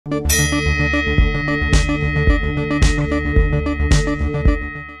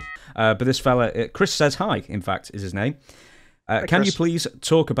But this fella, Chris says hi, in fact, is his name. Hi, Can you Chris. please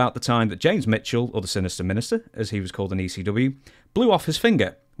talk about the time that James Mitchell, or the Sinister Minister, as he was called in ECW, blew off his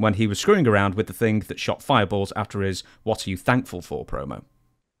finger when he was screwing around with the thing that shot fireballs after his "What Are You Thankful For" promo?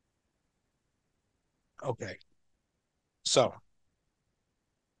 Okay. So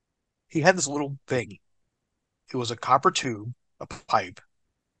he had this little thing. It was a copper tube, a pipe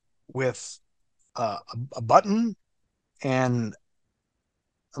with a button and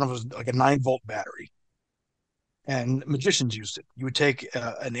I don't know, it was like a 9-volt battery. And magicians used it. You would take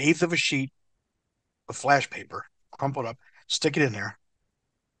an eighth of a sheet of flash paper, crumple it up, stick it in there,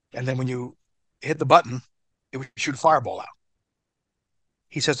 and then when you hit the button, it would shoot a fireball out.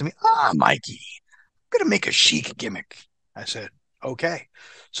 He says to me, Mikey, I'm going to make a chic gimmick. I said, okay.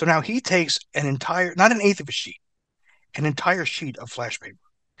 So now he takes an entire, not an eighth of a sheet, an entire sheet of flash paper,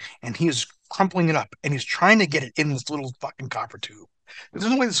 and he is crumpling it up, and he's trying to get it in this little fucking copper tube. There's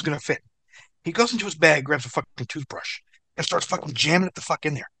no way this is going to fit. He goes into his bag, grabs a fucking toothbrush, and starts fucking jamming it the fuck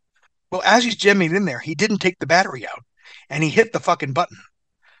in there. Well, as he's jamming it in there, he didn't take the battery out, and he hit the fucking button.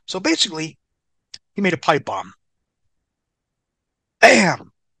 So basically, he made a pipe bomb.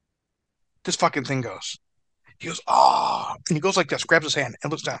 Bam! This fucking thing goes. He goes, and he goes like this, grabs his hand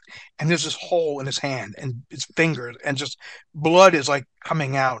and looks down, and there's this hole in his hand and his fingers, and just blood is like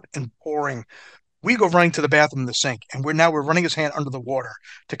coming out and pouring. We go running to the bathroom in the sink, and we're running his hand under the water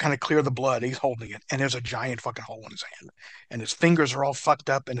to kind of clear the blood. He's holding it, and there's a giant fucking hole in his hand, and his fingers are all fucked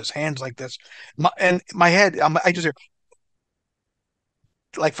up, and his hands like this. And my head, I just hear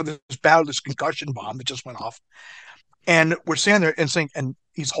like for this battle, this concussion bomb that just went off, and we're standing there and saying, and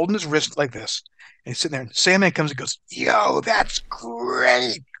he's holding his wrist like this, and he's sitting there, and Sandman comes and goes, "Yo, that's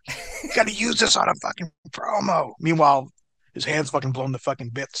great! Got to use this on a fucking promo." Meanwhile, his hands fucking blown to fucking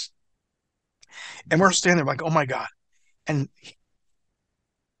bits, and we're standing there like, "Oh my god!" And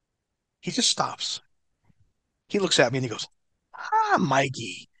he just stops. He looks at me and he goes,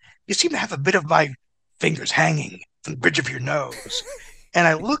 Mikey, you seem to have a bit of my fingers hanging from the bridge of your nose. And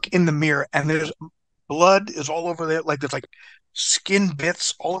I look in the mirror and there's blood is all over there. Like there's like skin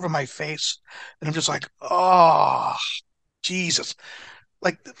bits all over my face. And I'm just like, oh, Jesus.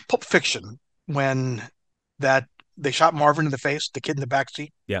 Like Pulp Fiction, when that they shot Marvin in the face, the kid in the back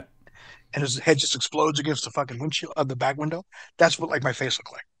seat, Yeah. and his head just explodes against the fucking windshield of the back window. That's what like my face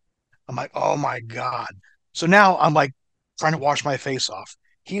looked like. I'm like, oh my God. So now I'm like trying to wash my face off.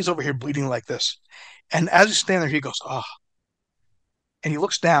 He's over here bleeding like this. And as he's standing there, he goes, oh, and he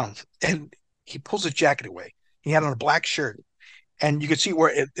looks down and he pulls his jacket away. He had on a black shirt and you could see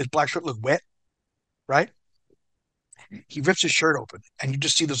where his black shirt was wet, right? He rips his shirt open and you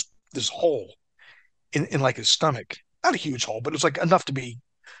just see this hole in like his stomach. Not a huge hole, but it's like enough to be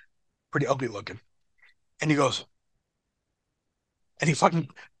pretty ugly looking. And he goes, and he fucking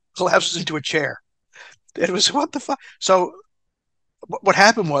collapses into a chair. It was what the fuck? So what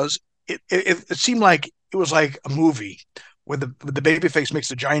happened was it seemed like it was like a movie where the babyface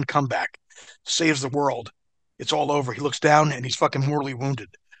makes a giant comeback, saves the world. It's all over. He looks down and he's fucking mortally wounded.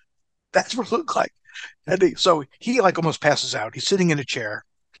 That's what it looked like. So he like almost passes out. He's sitting in a chair.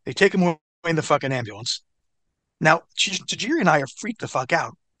 They take him away in the fucking ambulance. Now Tajiri and I are freaked the fuck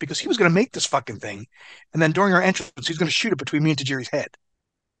out because he was going to make this fucking thing, and then during our entrance, he's going to shoot it between me and Tajiri's head.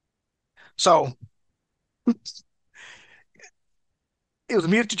 So it was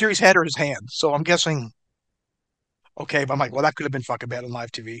me and Tajiri's head or his hand. So I'm guessing okay, but I'm like, well, that could have been fucking bad on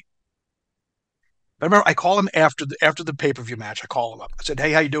live TV. But I remember I call him after the pay per view match. I call him up. I said,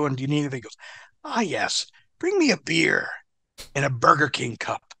 hey, how you doing? Do you need anything? He goes, yes, bring me a beer in a Burger King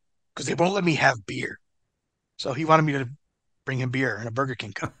cup because they won't let me have beer. So he wanted me to bring him beer in a Burger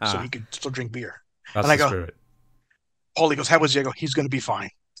King cup so he could still drink beer. That's And I the go, spirit. Paul, he goes, how was he? I go, he's going to be fine.